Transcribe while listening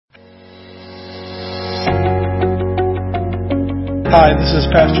Hi, this is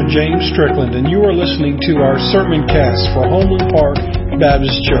Pastor James Strickland, and you are listening to our sermon cast for Homeland Park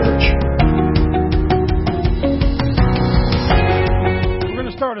Baptist Church. We're going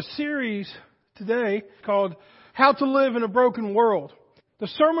to start a series today called How to Live in a Broken World. The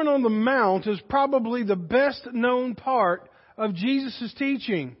Sermon on the Mount is probably the best known part of Jesus'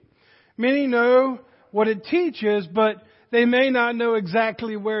 teaching. Many know what it teaches, but they may not know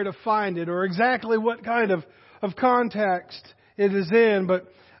exactly where to find it or exactly what kind of context it is in. But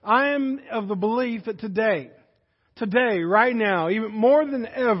I am of the belief that today, right now, even more than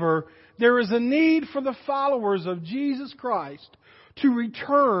ever, there is a need for the followers of Jesus Christ to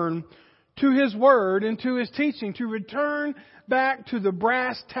return to His Word and to His teaching, to return back to the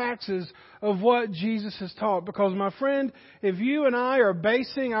brass taxes of what Jesus has taught. Because, my friend, if you and I are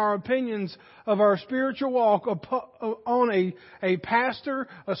basing our opinions of our spiritual walk on a pastor,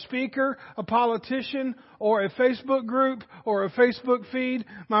 a speaker, a politician, or a Facebook group, or a Facebook feed,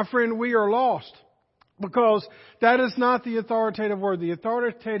 my friend, we are lost. Because that is not the authoritative Word. The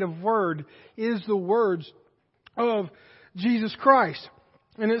authoritative Word is the words of Jesus Christ.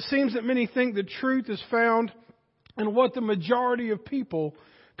 And it seems that many think the truth is found in what the majority of people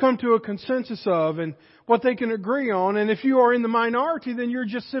come to a consensus of and what they can agree on. And if you are in the minority, then you're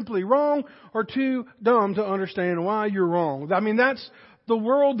just simply wrong or too dumb to understand why you're wrong. I mean, that's the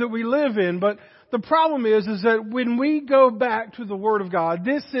world that we live in. But the problem is that when we go back to the Word of God,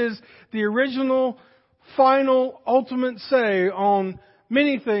 this is the original, final, ultimate say on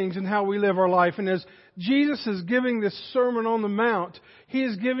many things in how we live our life. And as Jesus is giving this Sermon on the Mount, He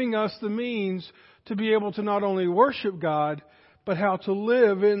is giving us the means to be able to not only worship God, but how to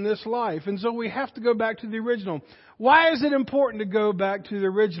live in this life. And so we have to go back to the original. Why is it important to go back to the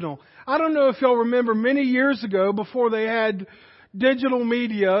original? I don't know if y'all remember many years ago, before they had digital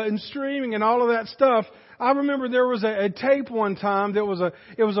media and streaming and all of that stuff, I remember there was a tape one time that was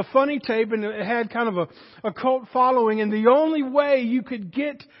it was a funny tape, and it had kind of a cult following, and the only way you could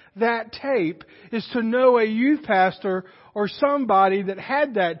get that tape is to know a youth pastor or somebody that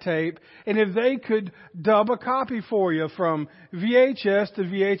had that tape, and if they could dub a copy for you from VHS to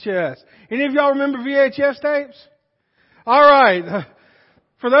VHS. Any of y'all remember VHS tapes? Alright.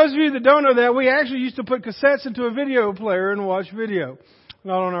 For those of you that don't know that, we actually used to put cassettes into a video player and watch video.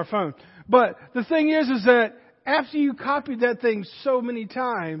 Not on our phone. But the thing is that after you copied that thing so many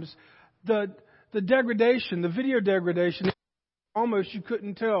times, the degradation, the video degradation, almost you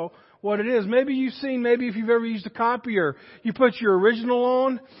couldn't tell what it is. Maybe if you've ever used a copier, you put your original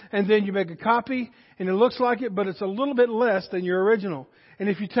on and then you make a copy and it looks like it, but it's a little bit less than your original. And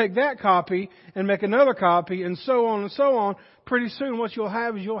if you take that copy and make another copy and so on, pretty soon what you'll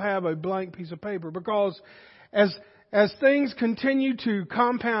have is a blank piece of paper. Because as things continue to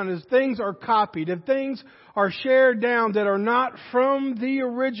compound, as things are copied, if things are shared down that are not from the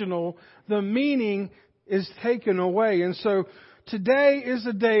original, the meaning is taken away. And so today is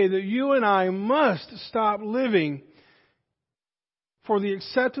the day that you and I must stop living for the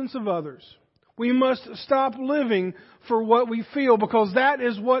acceptance of others. We must stop living for what we feel, because that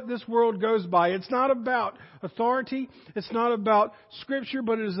is what this world goes by. It's not about authority. It's not about Scripture,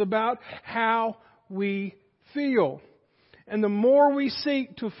 but it is about how we feel. And the more we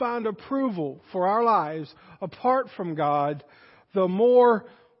seek to find approval for our lives apart from God, the more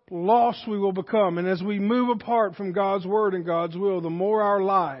lost we will become. And as we move apart from God's Word and God's will, the more our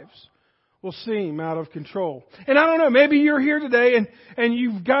lives will seem out of control. And I don't know, maybe you're here today and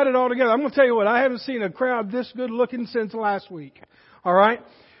you've got it all together. I'm going to tell you what, I haven't seen a crowd this good looking since last week. All right?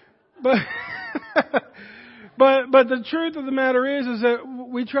 But But the truth of the matter is that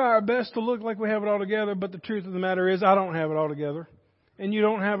we try our best to look like we have it all together, but the truth of the matter is I don't have it all together. And you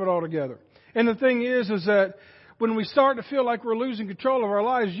don't have it all together. And the thing is that when we start to feel like we're losing control of our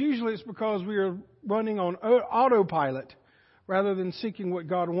lives, usually it's because we are running on autopilot rather than seeking what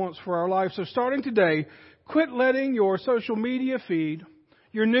God wants for our life. So starting today, quit letting your social media feed,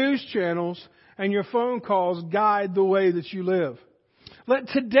 your news channels, and your phone calls guide the way that you live. Let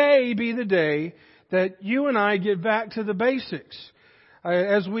today be the day that you and I get back to the basics.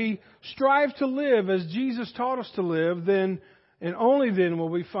 As we strive to live as Jesus taught us to live, then and only then will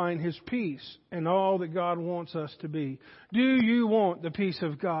we find His peace and all that God wants us to be. Do you want the peace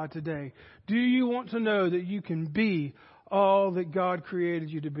of God today? Do you want to know that you can be all that God created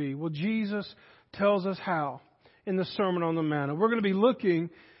you to be? Well, Jesus tells us how in the Sermon on the Mount. And we're going to be looking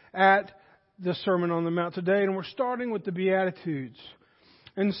at the Sermon on the Mount today, and we're starting with the Beatitudes.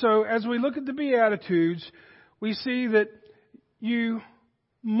 And so as we look at the Beatitudes, we see that you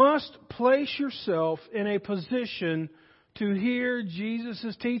must place yourself in a position to hear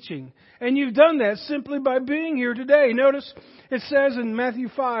Jesus' teaching. And you've done that simply by being here today. Notice it says in Matthew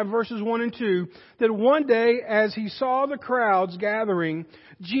 5 verses 1 and 2 that one day as he saw the crowds gathering,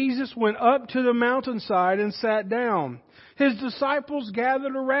 Jesus went up to the mountainside and sat down. His disciples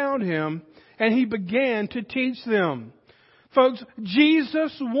gathered around him and he began to teach them. Folks,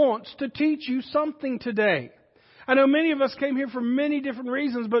 Jesus wants to teach you something today. I know many of us came here for many different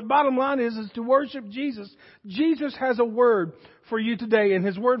reasons, but bottom line is to worship Jesus. Jesus has a word for you today, and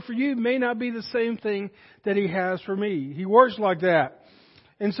His word for you may not be the same thing that He has for me. He works like that.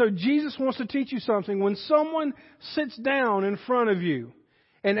 And so Jesus wants to teach you something. When someone sits down in front of you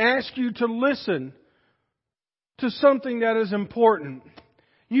and asks you to listen to something that is important,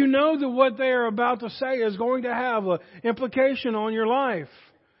 you know that what they are about to say is going to have an implication on your life.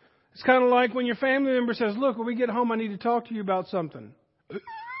 It's kind of like when your family member says, look, when we get home, I need to talk to you about something.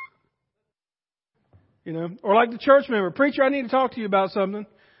 You know, or like the church member, preacher, I need to talk to you about something.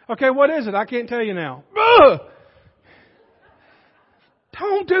 Okay, what is it? I can't tell you now. Ugh!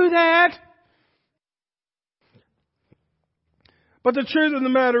 Don't do that. But the truth of the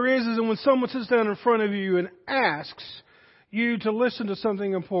matter is that when someone sits down in front of you and asks you to listen to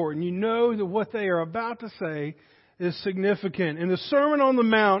something important, you know that what they are about to say is significant. And the Sermon on the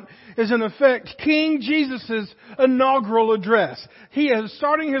Mount is in effect King Jesus' inaugural address. He is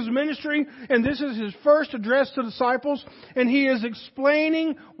starting His ministry, and this is His first address to disciples, and He is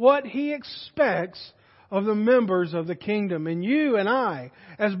explaining what He expects of the members of the kingdom. And you and I,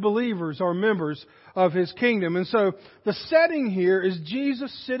 as believers, are members of His kingdom. And so the setting here is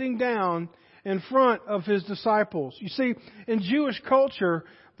Jesus sitting down in front of His disciples. You see, in Jewish culture,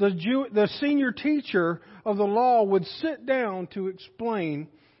 the senior teacher of the law would sit down to explain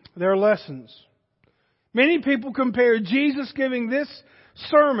their lessons. Many people compare Jesus giving this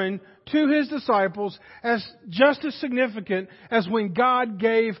sermon to His disciples as just as significant as when God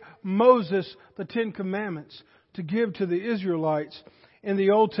gave Moses the Ten Commandments to give to the Israelites in the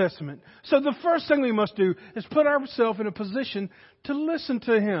Old Testament. So the first thing we must do is put ourselves in a position to listen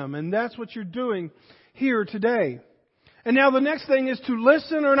to Him. And that's what you're doing here today. And now the next thing is to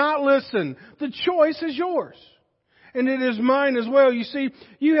listen or not listen. The choice is yours. And it is mine as well. You see,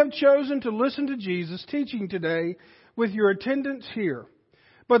 you have chosen to listen to Jesus teaching today with your attendance here.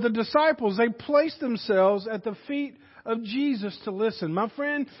 But the disciples, they placed themselves at the feet of Jesus to listen. My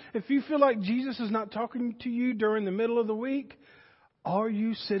friend, if you feel like Jesus is not talking to you during the middle of the week, are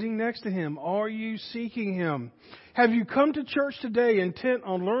you sitting next to Him? Are you seeking Him? Have you come to church today intent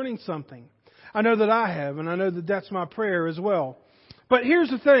on learning something? I know that I have, and I know that that's my prayer as well. But here's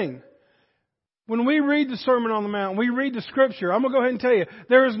the thing. When we read the Sermon on the Mount, we read the Scripture, I'm going to go ahead and tell you,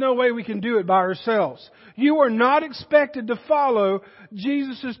 there is no way we can do it by ourselves. You are not expected to follow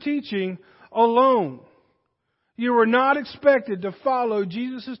Jesus' teaching alone. You are not expected to follow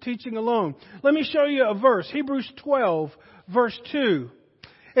Jesus' teaching alone. Let me show you a verse. Hebrews 12, verse 2.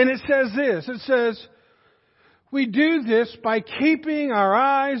 And it says this. It says, we do this by keeping our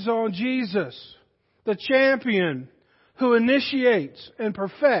eyes on Jesus, the champion who initiates and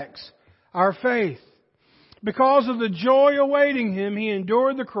perfects our faith. Because of the joy awaiting Him, He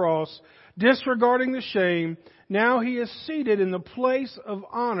endured the cross, disregarding the shame. Now He is seated in the place of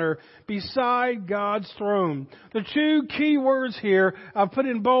honor beside God's throne. The two key words here I've put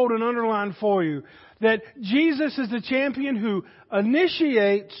in bold and underlined for you. That Jesus is the champion who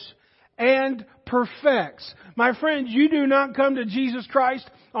initiates and perfects. My friend, you do not come to Jesus Christ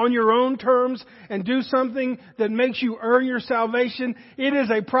on your own terms and do something that makes you earn your salvation. It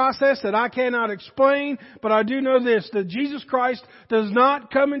is a process that I cannot explain, but I do know this, that Jesus Christ does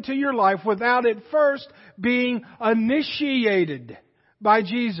not come into your life without it first being initiated by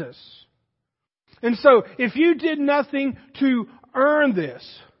Jesus. And so, if you did nothing to earn this,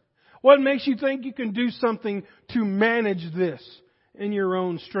 what makes you think you can do something to manage this in your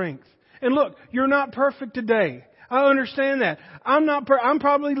own strength? And look, you're not perfect today. I understand that. I'm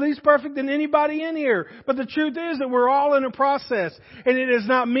probably least perfect than anybody in here. But the truth is that we're all in a process. And it is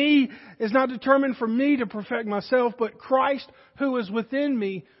not me, it's not determined for me to perfect myself, but Christ who is within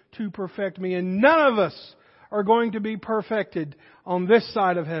me to perfect me. And none of us are going to be perfected on this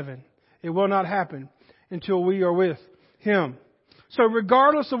side of heaven. It will not happen until we are with Him. So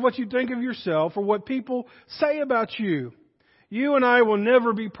regardless of what you think of yourself or what people say about you, you and I will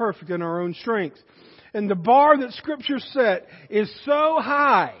never be perfect in our own strength. And the bar that Scripture set is so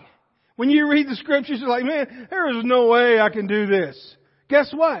high. When you read the Scriptures, you're like, man, there is no way I can do this.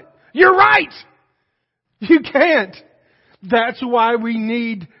 Guess what? You're right! You can't. That's why we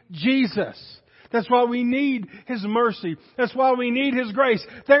need Jesus. That's why we need His mercy. That's why we need His grace.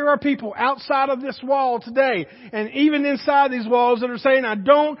 There are people outside of this wall today, and even inside these walls, that are saying, I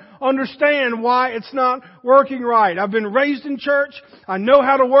don't understand why it's not working right. I've been raised in church. I know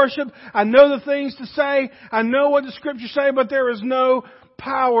how to worship. I know the things to say. I know what the Scriptures say, but there is no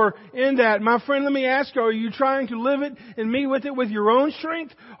power in that. My friend, let me ask you, are you trying to live it and meet with it with your own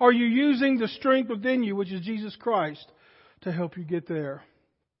strength? Or are you using the strength within you, which is Jesus Christ, to help you get there?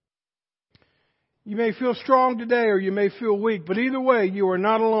 You may feel strong today or you may feel weak, but either way, you are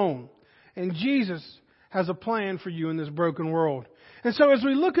not alone. And Jesus has a plan for you in this broken world. And so as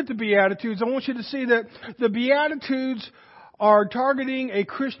we look at the Beatitudes, I want you to see that the Beatitudes are targeting a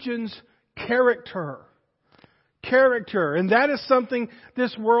Christian's character. Character. And that is something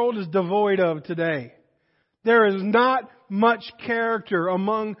this world is devoid of today. There is not much character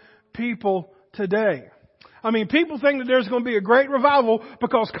among people today. I mean, people think that there's going to be a great revival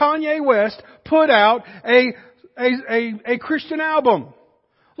because Kanye West put out a Christian album.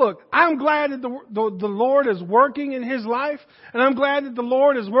 Look, I'm glad that the Lord is working in his life, and I'm glad that the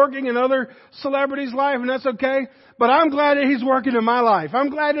Lord is working in other celebrities' life, and that's okay. But I'm glad that He's working in my life.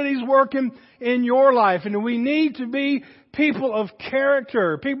 I'm glad that He's working in your life. And we need to be people of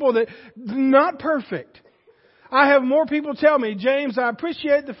character, people that not perfect. I have more people tell me, James, I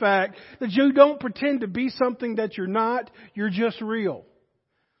appreciate the fact that you don't pretend to be something that you're not. You're just real.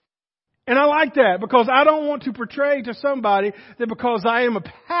 And I like that because I don't want to portray to somebody that because I am a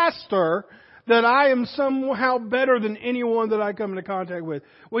pastor that I am somehow better than anyone that I come into contact with.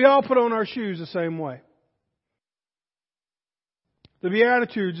 We all put on our shoes the same way. The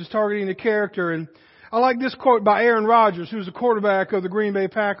Beatitudes is targeting the character, and I like this quote by Aaron Rodgers, who's the quarterback of the Green Bay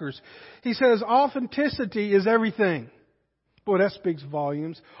Packers. He says, authenticity is everything. Boy, that speaks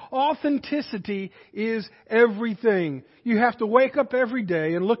volumes. Authenticity is everything. You have to wake up every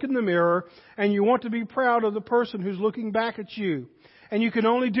day and look in the mirror, and you want to be proud of the person who's looking back at you. And you can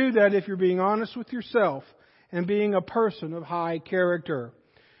only do that if you're being honest with yourself and being a person of high character.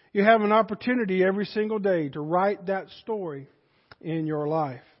 You have an opportunity every single day to write that story in your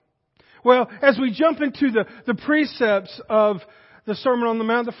life. Well, as we jump into the precepts of the Sermon on the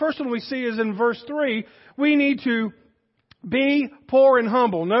Mount, the first one we see is in verse 3. We need to be poor and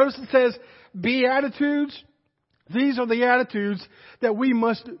humble. Notice it says Beatitudes. These are the attitudes that we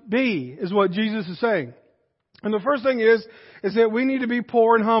must be, is what Jesus is saying. And the first thing is that we need to be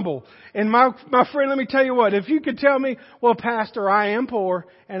poor and humble. And my friend, let me tell you what, if you could tell me, well, Pastor, I am poor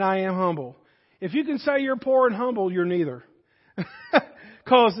and I am humble. If you can say you're poor and humble, you're neither.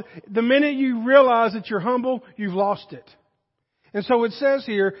 Because the minute you realize that you're humble, you've lost it. And so it says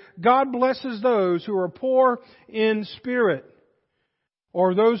here, God blesses those who are poor in spirit,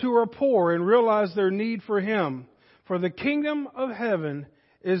 or those who are poor and realize their need for Him. For the kingdom of heaven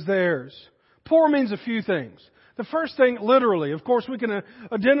is theirs. Poor means a few things. The first thing, literally, of course we can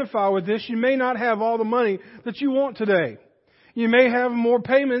identify with this. You may not have all the money that you want today. You may have more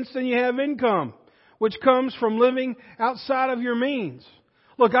payments than you have income, which comes from living outside of your means.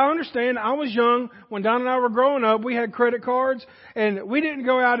 Look, I understand. I was young when Don and I were growing up. We had credit cards, and we didn't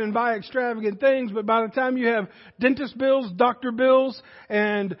go out and buy extravagant things. But by the time you have dentist bills, doctor bills,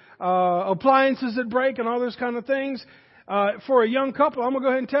 and appliances that break, and all those kind of things, for a young couple, I'm gonna go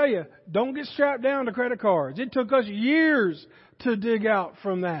ahead and tell you: don't get strapped down to credit cards. It took us years to dig out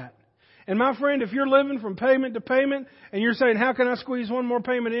from that. And my friend, if you're living from payment to payment, and you're saying, how can I squeeze one more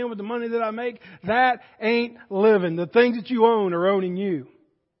payment in with the money that I make? That ain't living. The things that you own are owning you.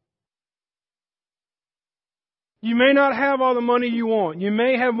 You may not have all the money you want. You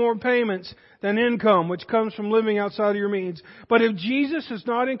may have more payments than income, which comes from living outside of your means. But if Jesus is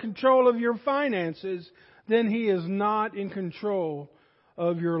not in control of your finances, then He is not in control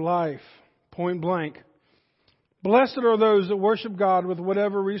of your life. Point blank. Blessed are those that worship God with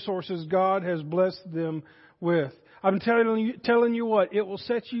whatever resources God has blessed them with. I'm telling you what, it will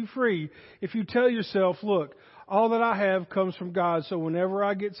set you free if you tell yourself, look, all that I have comes from God, so whenever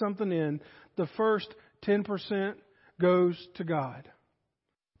I get something in, the first 10% goes to God.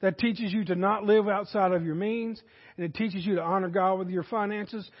 That teaches you to not live outside of your means, and it teaches you to honor God with your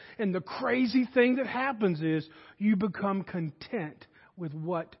finances. And the crazy thing that happens is you become content with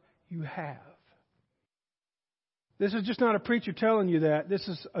what you have. This is just not a preacher telling you that. This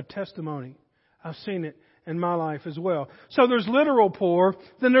is a testimony. I've seen it in my life as well. So there's literal poor,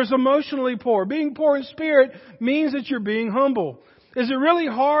 then there's emotionally poor. Being poor in spirit means that you're being humble. Is it really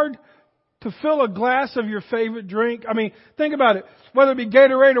hard to fill a glass of your favorite drink? I mean, think about it. Whether it be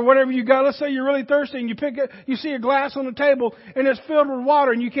Gatorade or whatever you got, let's say you're really thirsty and you see a glass on the table and it's filled with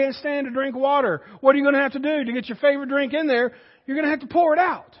water and you can't stand to drink water. What are you going to have to do to get your favorite drink in there? You're going to have to pour it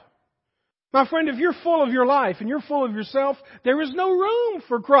out. My friend, if you're full of your life and you're full of yourself, there is no room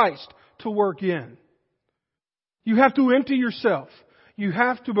for Christ to work in. You have to empty yourself. You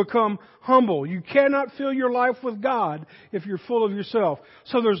have to become humble. You cannot fill your life with God if you're full of yourself.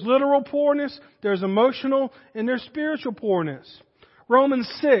 So there's literal poorness, there's emotional, and there's spiritual poorness.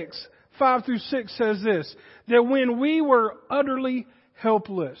 Romans 6, 5 through 6 says this, that when we were utterly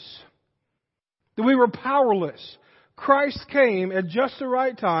helpless, that we were powerless, Christ came at just the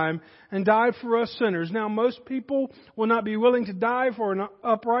right time and died for us sinners. Now, most people will not be willing to die for an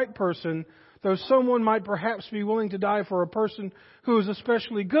upright person, though someone might perhaps be willing to die for a person who is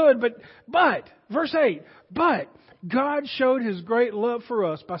especially good. But, verse 8, but God showed His great love for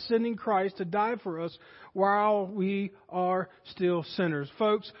us by sending Christ to die for us while we are still sinners.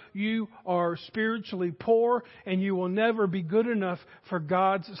 Folks, you are spiritually poor and you will never be good enough for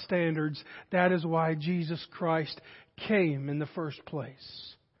God's standards. That is why Jesus Christ came in the first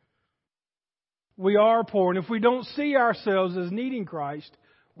place. We are poor, and if we don't see ourselves as needing Christ,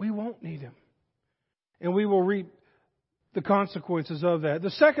 we won't need Him. And we will reap the consequences of that. The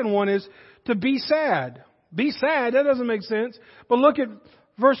second one is to be sad. Be sad, that doesn't make sense. But look at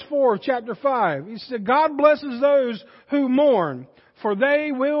verse 4 of chapter 5. He said, God blesses those who mourn, for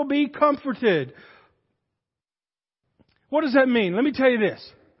they will be comforted. What does that mean? Let me tell you this.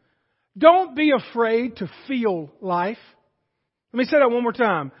 Don't be afraid to feel life. Let me say that one more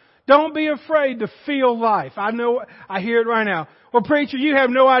time. Don't be afraid to feel life. I know, I hear it right now. Well, preacher, you have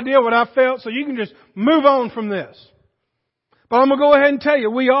no idea what I felt, so you can just move on from this. But I'm going to go ahead and tell you,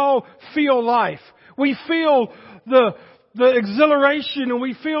 we all feel life. We feel the exhilaration, and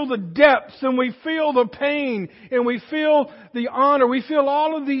we feel the depths, and we feel the pain, and we feel the honor. We feel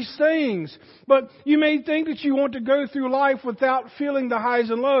all of these things. But you may think that you want to go through life without feeling the highs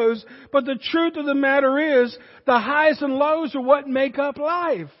and lows. But the truth of the matter is, the highs and lows are what make up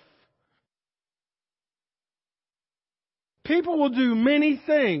life. People will do many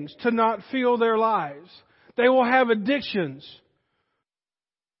things to not feel their lives. They will have addictions.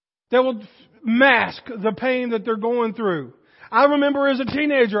 They will mask the pain that they're going through. I remember as a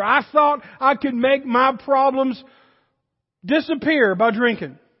teenager, I thought I could make my problems disappear by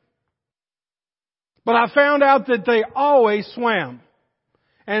drinking. But I found out that they always swam.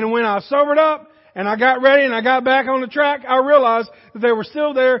 And when I sobered up and I got ready and I got back on the track, I realized that they were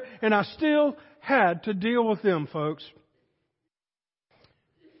still there and I still had to deal with them, folks.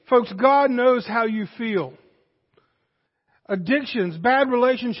 Folks, God knows how you feel. Addictions, bad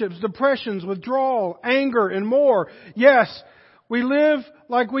relationships, depressions, withdrawal, anger, and more. Yes, we live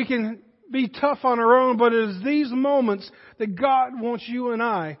like we can be tough on our own, but it is these moments that God wants you and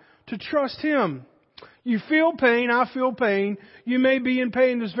I to trust Him. You feel pain, I feel pain. You may be in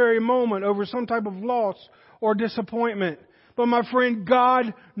pain this very moment over some type of loss or disappointment. But my friend,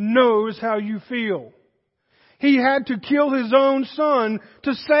 God knows how you feel. He had to kill His own Son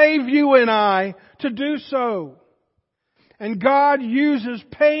to save you and I to do so. And God uses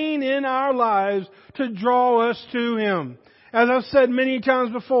pain in our lives to draw us to Him. As I've said many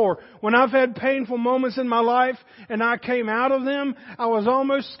times before, when I've had painful moments in my life and I came out of them, I was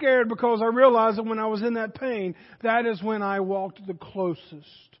almost scared because I realized that when I was in that pain, that is when I walked the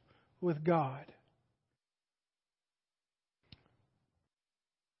closest with God.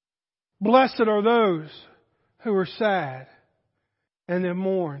 Blessed are those who are sad and that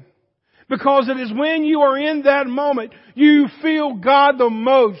mourn. Because it is when you are in that moment, you feel God the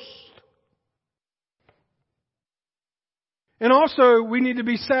most. And also, we need to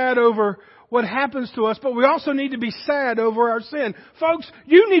be sad over what happens to us, but we also need to be sad over our sin. Folks,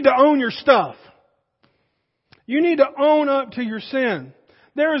 you need to own your stuff. You need to own up to your sin.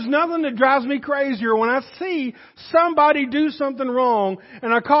 There is nothing that drives me crazier when I see somebody do something wrong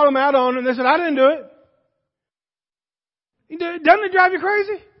and I call them out on it and they said, I didn't do it. Doesn't it drive you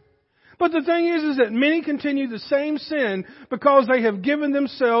crazy? But the thing is that many continue the same sin because they have given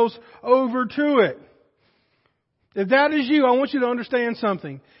themselves over to it. If that is you, I want you to understand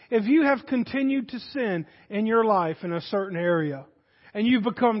something. If you have continued to sin in your life in a certain area, and you've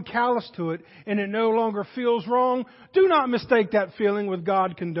become callous to it, and it no longer feels wrong, do not mistake that feeling with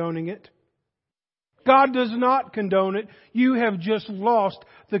God condoning it. God does not condone it. You have just lost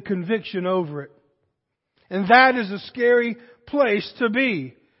the conviction over it. And that is a scary place to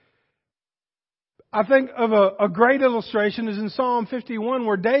be. I think of a great illustration is in Psalm 51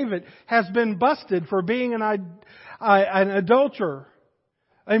 where David has been busted for being an adulterer,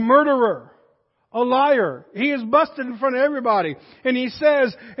 a murderer, a liar. He is busted in front of everybody. And he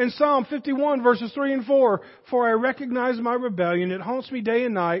says in Psalm 51 verses 3 and 4, "For I recognize my rebellion. It haunts me day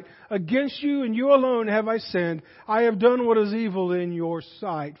and night. Against you and you alone have I sinned. I have done what is evil in your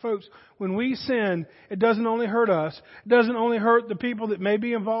sight." Folks, when we sin, it doesn't only hurt us. It doesn't only hurt the people that may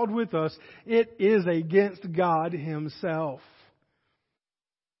be involved with us. It is against God Himself.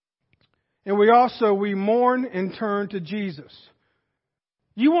 And we mourn and turn to Jesus.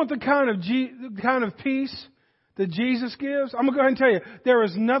 You want the kind of peace that Jesus gives? I'm going to go ahead and tell you, there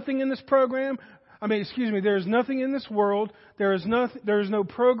is nothing in this program. There is nothing in this world. There is no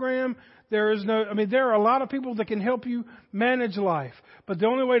program. There are a lot of people that can help you manage life. But the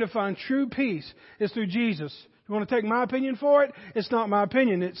only way to find true peace is through Jesus. You want to take my opinion for it? It's not my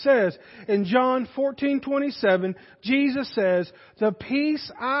opinion. It says in John 14:27, Jesus says, "The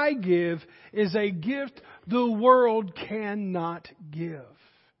peace I give is a gift the world cannot give."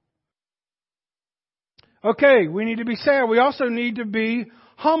 Okay, we need to be sad. We also need to be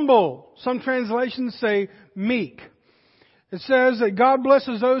humble. Some translations say meek. It says that God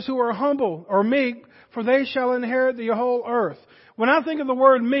blesses those who are humble or meek, for they shall inherit the whole earth. When I think of the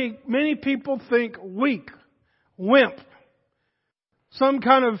word meek, many people think weak, wimp, some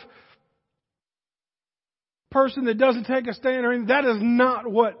kind of person that doesn't take a stand or anything. That is not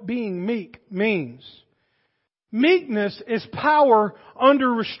what being meek means. Meekness is power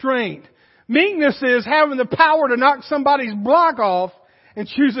under restraint. Meekness is having the power to knock somebody's block off and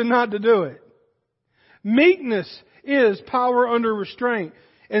choosing not to do it. Meekness is power under restraint.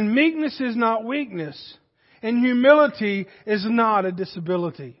 And meekness is not weakness. And humility is not a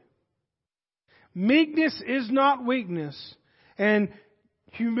disability. Meekness is not weakness. And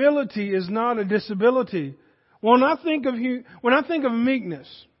humility is not a disability. When I think of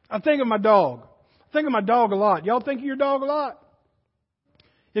meekness, I think of my dog. I think of my dog a lot. Y'all think of your dog a lot?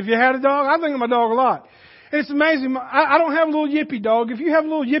 If you had a dog, I think of my dog a lot. And it's amazing. I don't have a little yippy dog. If you have a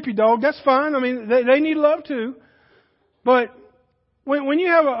little yippy dog, that's fine. I mean, they need love too. But when you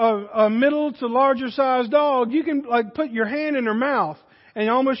have a middle to larger sized dog, you can put your hand in their mouth and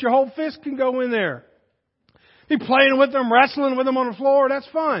almost your whole fist can go in there. Be playing with them, wrestling with them on the floor. That's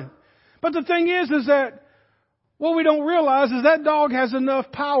fun. But the thing is that what we don't realize is that dog has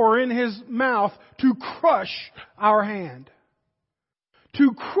enough power in his mouth to crush our hand.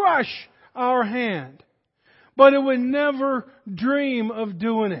 To crush our hand. But it would never dream of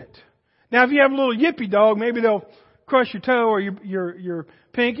doing it. Now, if you have a little yippy dog, maybe they'll crush your toe or your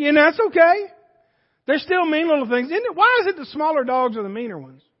pinky, and that's okay. They're still mean little things. Isn't it? Why is it the smaller dogs are the meaner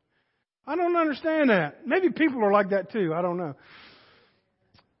ones? I don't understand that. Maybe people are like that too. I don't know.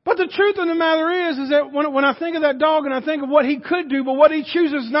 But the truth of the matter is that when I think of that dog and I think of what he could do, but what he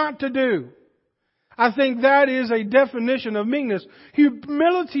chooses not to do, I think that is a definition of meekness.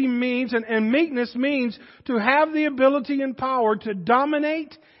 Humility means, and meekness means to have the ability and power to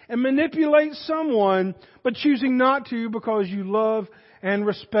dominate and manipulate someone, but choosing not to because you love and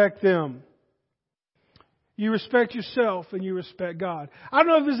respect them. You respect yourself and you respect God. I don't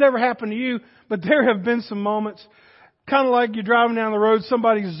know if this has ever happened to you, but there have been some moments, kind of like you're driving down the road,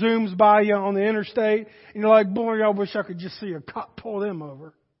 somebody zooms by you on the interstate, and you're like, boy, I wish I could just see a cop pull them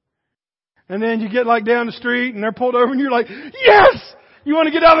over. And then you get down the street and they're pulled over and you're like, yes! You want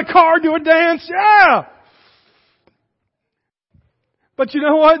to get out of the car, do a dance? Yeah! But you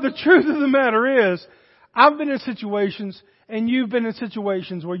know what? The truth of the matter is, I've been in situations and you've been in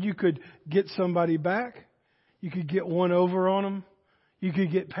situations where you could get somebody back. You could get one over on them. You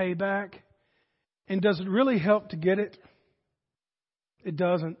could get payback. And does it really help to get it? It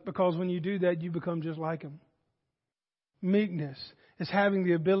doesn't, because when you do that, you become just like them. Meekness is having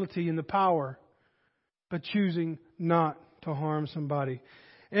the ability and the power, but choosing not to harm somebody.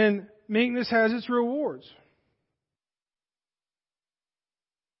 And meekness has its rewards.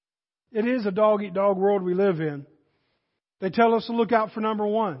 It is a dog-eat-dog world we live in. They tell us to look out for number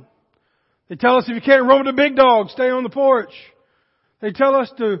one. They tell us if you can't roll with the big dog, stay on the porch. They tell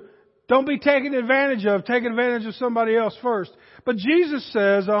us to don't be taken advantage of. Take advantage of somebody else first. But Jesus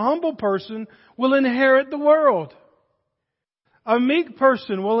says a humble person will inherit the world. A meek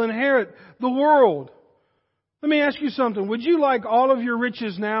person will inherit the world. Let me ask you something. Would you like all of your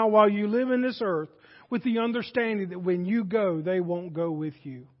riches now while you live in this earth with the understanding that when you go, they won't go with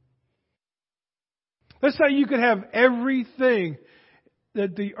you? Let's say you could have everything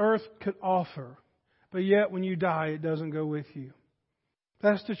that the earth could offer, but yet when you die, it doesn't go with you.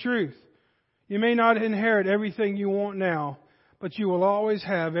 That's the truth. You may not inherit everything you want now, but you will always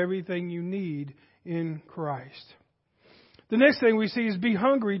have everything you need in Christ. The next thing we see is be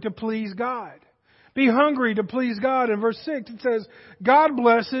hungry to please God. Be hungry to please God. In verse 6 it says, God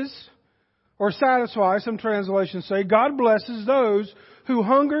blesses or satisfy, some translations say, God blesses those who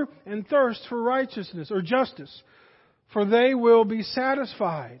hunger and thirst for righteousness or justice, for they will be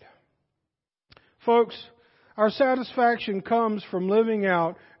satisfied. Folks, our satisfaction comes from living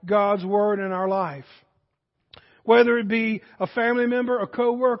out God's Word in our life. Whether it be a family member, a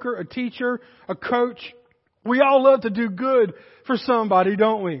coworker, a teacher, a coach, we all love to do good for somebody,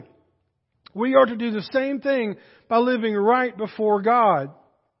 don't we? We are to do the same thing by living right before God.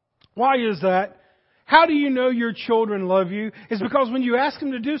 Why is that? How do you know your children love you? It's because when you ask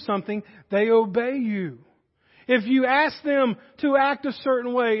them to do something, they obey you. If you ask them to act a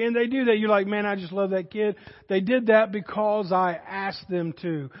certain way and they do that, you're like, man, I just love that kid. They did that because I asked them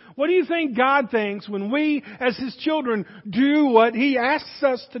to. What do you think God thinks when we, as His children, do what He asks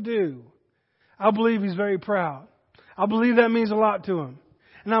us to do? I believe He's very proud. I believe that means a lot to Him.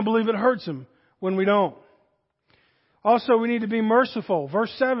 And I believe it hurts Him when we don't. Also, we need to be merciful.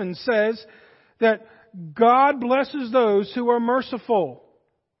 Verse 7 says that God blesses those who are merciful,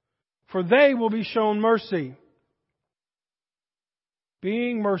 for they will be shown mercy.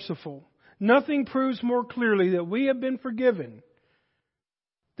 Being merciful. Nothing proves more clearly that we have been forgiven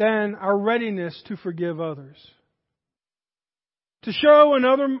than our readiness to forgive others. To show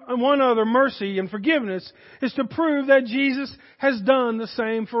one other mercy and forgiveness is to prove that Jesus has done the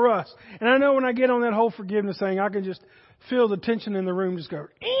same for us. And I know when I get on that whole forgiveness thing, I can just feel the tension in the room just go,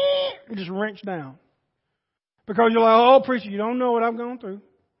 and just wrench down. Because you're like, oh, preacher, you don't know what I've gone through.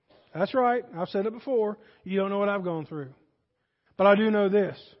 That's right. I've said it before. You don't know what I've gone through. But I do know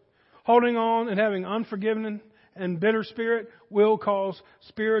this. Holding on and having unforgiven and bitter spirit will cause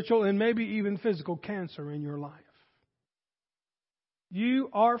spiritual and maybe even physical cancer in your life. You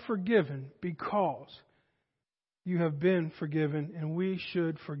are forgiven because you have been forgiven, and we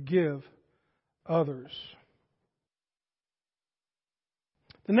should forgive others.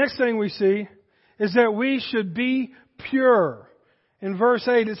 The next thing we see is that we should be pure. In verse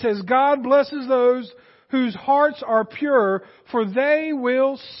 8 it says, God blesses those whose hearts are pure, for they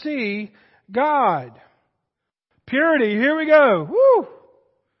will see God. Purity, here we go. Woo!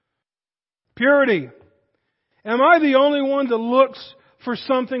 Purity. Am I the only one that looks for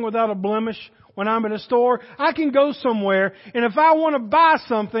something without a blemish when I'm in a store? I can go somewhere, and if I want to buy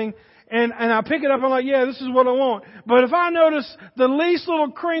something, and I pick it up, I'm like, yeah, this is what I want. But if I notice the least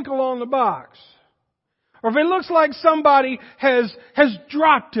little crinkle on the box, or if it looks like somebody has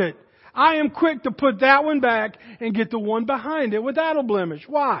dropped it, I am quick to put that one back and get the one behind it without a blemish.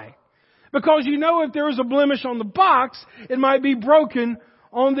 Why? Because you know if there is a blemish on the box, it might be broken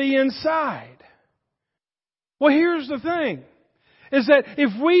on the inside. Well, here's the thing, is that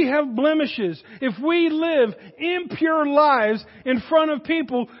if we have blemishes, if we live impure lives in front of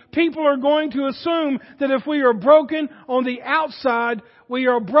people, people are going to assume that if we are broken on the outside, we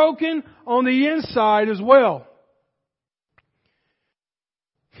are broken on the inside as well.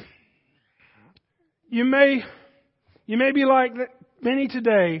 You may be like many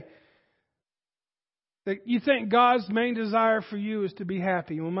today, that you think God's main desire for you is to be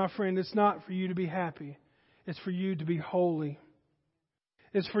happy. Well, my friend, it's not for you to be happy. It's for you to be holy.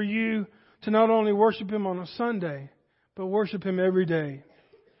 It's for you to not only worship Him on a Sunday, but worship Him every day.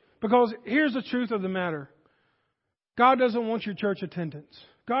 Because here's the truth of the matter. God doesn't want your church attendance.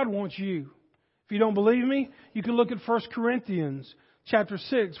 God wants you. If you don't believe me, you can look at 1 Corinthians chapter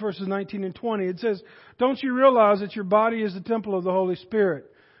 6, verses 19 and 20. It says, don't you realize that your body is the temple of the Holy Spirit,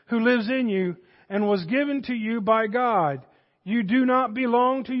 who lives in you and was given to you by God? You do not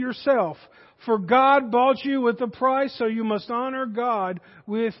belong to yourself, for God bought you with a price, so you must honor God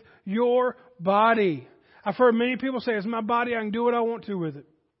with your body. I've heard many people say, it's my body, I can do what I want to with it.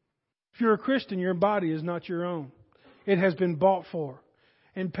 If you're a Christian, your body is not your own. It has been bought for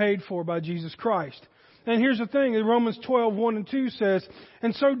and paid for by Jesus Christ. And here's the thing, in Romans 12, 1 and 2 says,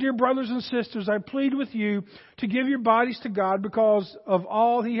 and so, dear brothers and sisters, I plead with you to give your bodies to God because of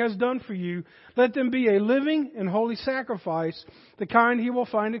all He has done for you. Let them be a living and holy sacrifice, the kind He will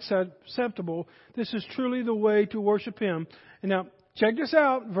find acceptable. This is truly the way to worship Him. And now, check this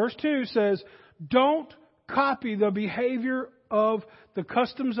out. Verse 2 says, don't copy the behavior of the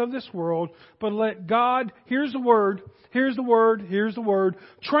customs of this world, but let God, here's the word,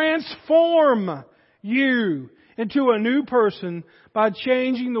 transform you into a new person by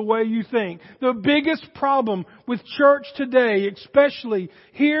changing the way you think. The biggest problem with church today, especially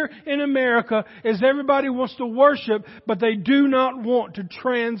here in America, is everybody wants to worship, but they do not want to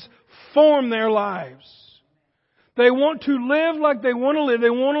transform their lives. They want to live like they want to live. They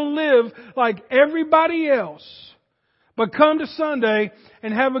want to live like everybody else, but come to Sunday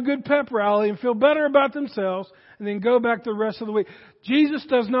and have a good pep rally and feel better about themselves and then go back the rest of the week. Jesus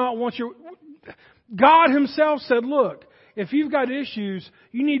does not want God Himself said, look, if you've got issues,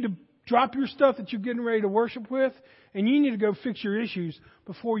 you need to drop your stuff that you're getting ready to worship with, and you need to go fix your issues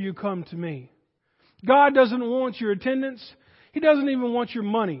before you come to me. God doesn't want your attendance. He doesn't even want your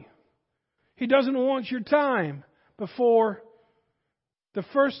money. He doesn't want your time before the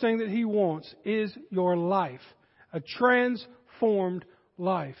first thing that He wants is your life, a transformed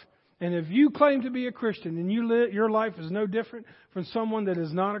life. And if you claim to be a Christian and your life is no different from someone that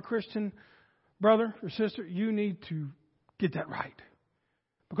is not a Christian, brother or sister, you need to get that right.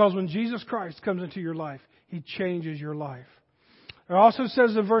 Because when Jesus Christ comes into your life, He changes your life. It also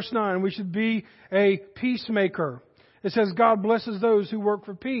says in verse 9, we should be a peacemaker. It says, God blesses those who work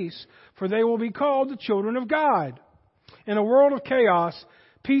for peace, for they will be called the children of God. In a world of chaos,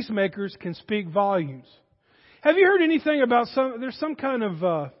 peacemakers can speak volumes. Have you heard anything about there's some kind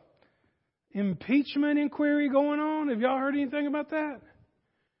of impeachment inquiry going on? Have y'all heard anything about that?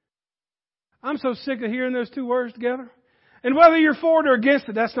 I'm so sick of hearing those two words together. And whether you're for it or against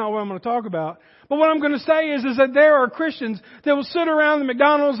it, that's not what I'm going to talk about. But what I'm going to say is that there are Christians that will sit around the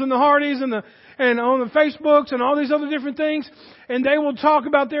McDonald's and the Hardee's and on the Facebooks and all these other different things, and they will talk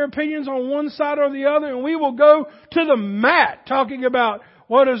about their opinions on one side or the other, and we will go to the mat talking about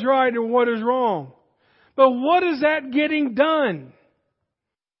what is right and what is wrong. But what is that getting done?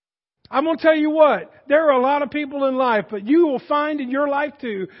 I'm going to tell you what, there are a lot of people in life, but you will find in your life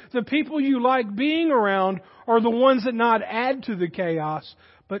too, the people you like being around are the ones that not add to the chaos,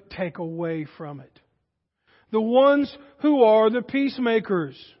 but take away from it. The ones who are the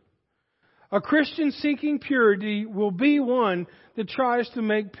peacemakers. A Christian seeking purity will be one that tries to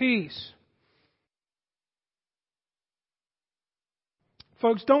make peace.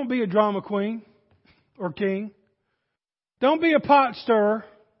 Folks, don't be a drama queen or king. Don't be a pot stirrer.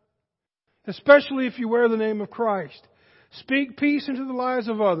 Especially if you wear the name of Christ. Speak peace into the lives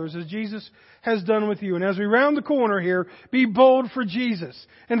of others as Jesus has done with you. And as we round the corner here, be bold for Jesus.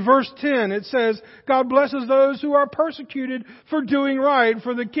 In verse 10 it says, God blesses those who are persecuted for doing right,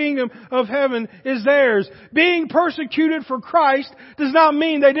 for the kingdom of heaven is theirs. Being persecuted for Christ does not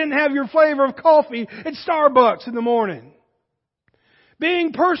mean they didn't have your flavor of coffee at Starbucks in the morning.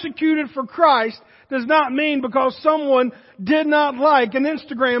 Being persecuted for Christ does not mean because someone did not like an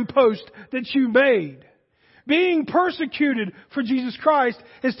Instagram post that you made. Being persecuted for Jesus Christ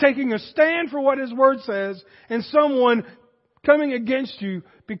is taking a stand for what His Word says and someone coming against you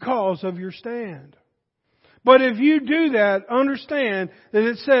because of your stand. But if you do that, understand that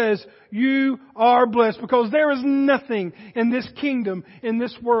it says you are blessed, because there is nothing in this kingdom, in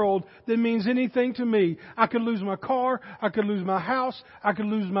this world, that means anything to me. I could lose my car, I could lose my house, I could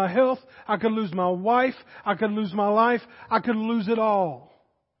lose my health, I could lose my wife, I could lose my life, I could lose it all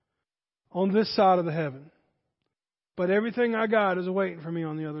on this side of the heaven. But everything I got is waiting for me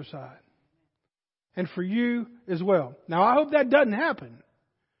on the other side. And for you as well. Now I hope that doesn't happen.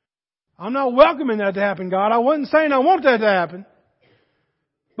 I'm not welcoming that to happen, God. I wasn't saying I want that to happen.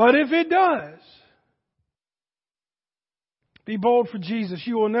 But if it does, be bold for Jesus.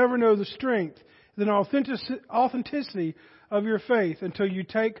 You will never know the strength, the authenticity of your faith until you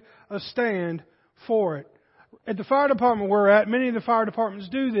take a stand for it. At the fire department we're at, many of the fire departments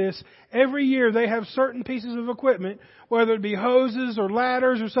do this. Every year they have certain pieces of equipment, whether it be hoses or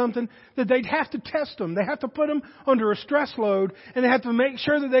ladders or something, that they'd have to test them. They have to put them under a stress load, and they have to make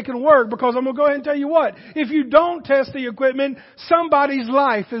sure that they can work, because I'm going to go ahead and tell you what. If you don't test the equipment, somebody's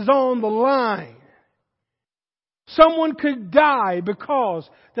life is on the line. Someone could die because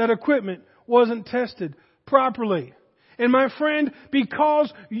that equipment wasn't tested properly. And my friend,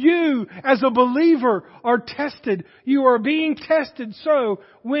 because you as a believer are tested, you are being tested, so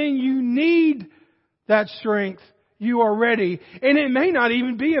when you need that strength, you are ready. And it may not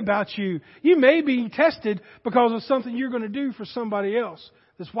even be about you. You may be tested because of something you're going to do for somebody else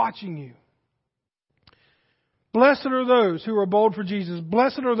that's watching you. Blessed are those who are bold for Jesus.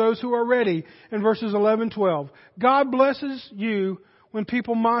 Blessed are those who are ready, in verses 11-12. God blesses you when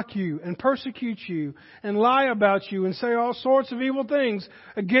people mock you and persecute you and lie about you and say all sorts of evil things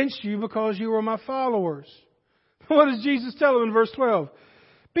against you because you are my followers. What does Jesus tell them in verse 12?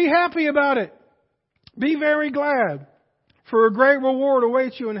 Be happy about it. Be very glad, for a great reward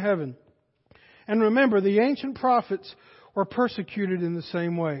awaits you in heaven. And remember, the ancient prophets were persecuted in the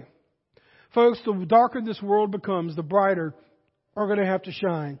same way. Folks, the darker this world becomes, the brighter are going to have to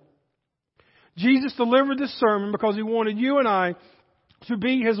shine. Jesus delivered this sermon because He wanted you and I to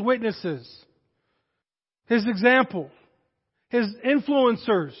be His witnesses, His example, His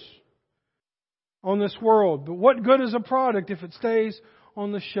influencers on this world. But what good is a product if it stays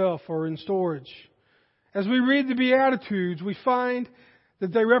on the shelf or in storage? As we read the Beatitudes, we find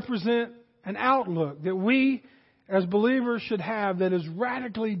that they represent an outlook that we as believers should have that is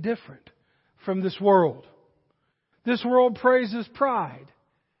radically different from this world. This world praises pride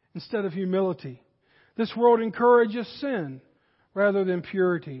instead of humility. This world encourages sin rather than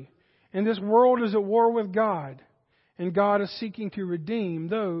purity. And this world is at war with God. And God is seeking to redeem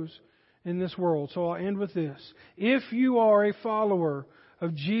those in this world. So I'll end with this. If you are a follower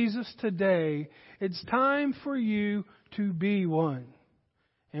of Jesus today, it's time for you to be one.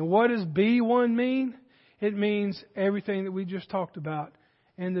 And what does be one mean? It means everything that we just talked about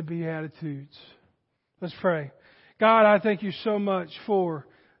in the Beatitudes. Let's pray. God, I thank you so much for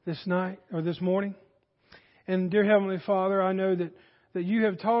this night or this morning. And dear Heavenly Father, I know that you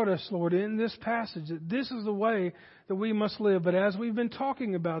have taught us, Lord, in this passage that this is the way that we must live. But as we've been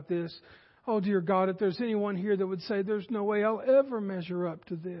talking about this, oh dear God, if there's anyone here that would say there's no way I'll ever measure up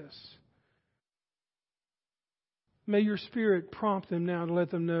to this, may your Spirit prompt them now to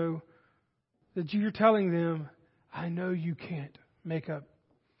let them know that you're telling them, I know you can't make up.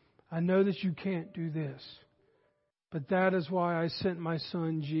 I know that you can't do this. But that is why I sent my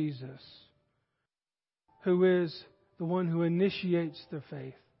Son Jesus, who is the one who initiates the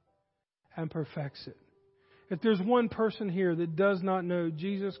faith and perfects it. If there's one person here that does not know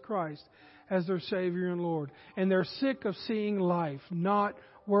Jesus Christ as their Savior and Lord, and they're sick of seeing life not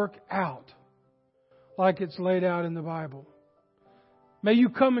work out like it's laid out in the Bible, may you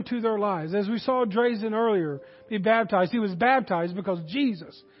come into their lives. As we saw Drazen earlier be baptized, he was baptized because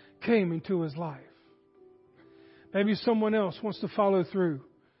Jesus came into his life. Maybe someone else wants to follow through.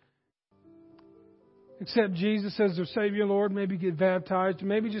 Accept Jesus as their Savior and Lord. Maybe get baptized.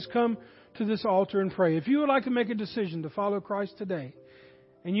 Maybe just come to this altar and pray. If you would like to make a decision to follow Christ today,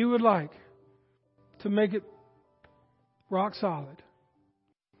 and you would like to make it rock solid,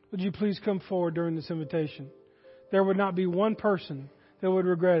 would you please come forward during this invitation? There would not be one person that would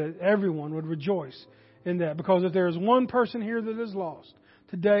regret it. Everyone would rejoice in that. Because if there is one person here that is lost,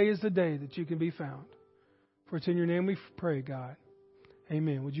 today is the day that you can be found. For it's in your name we pray, God.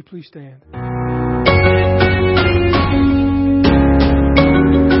 Amen. Would you please stand?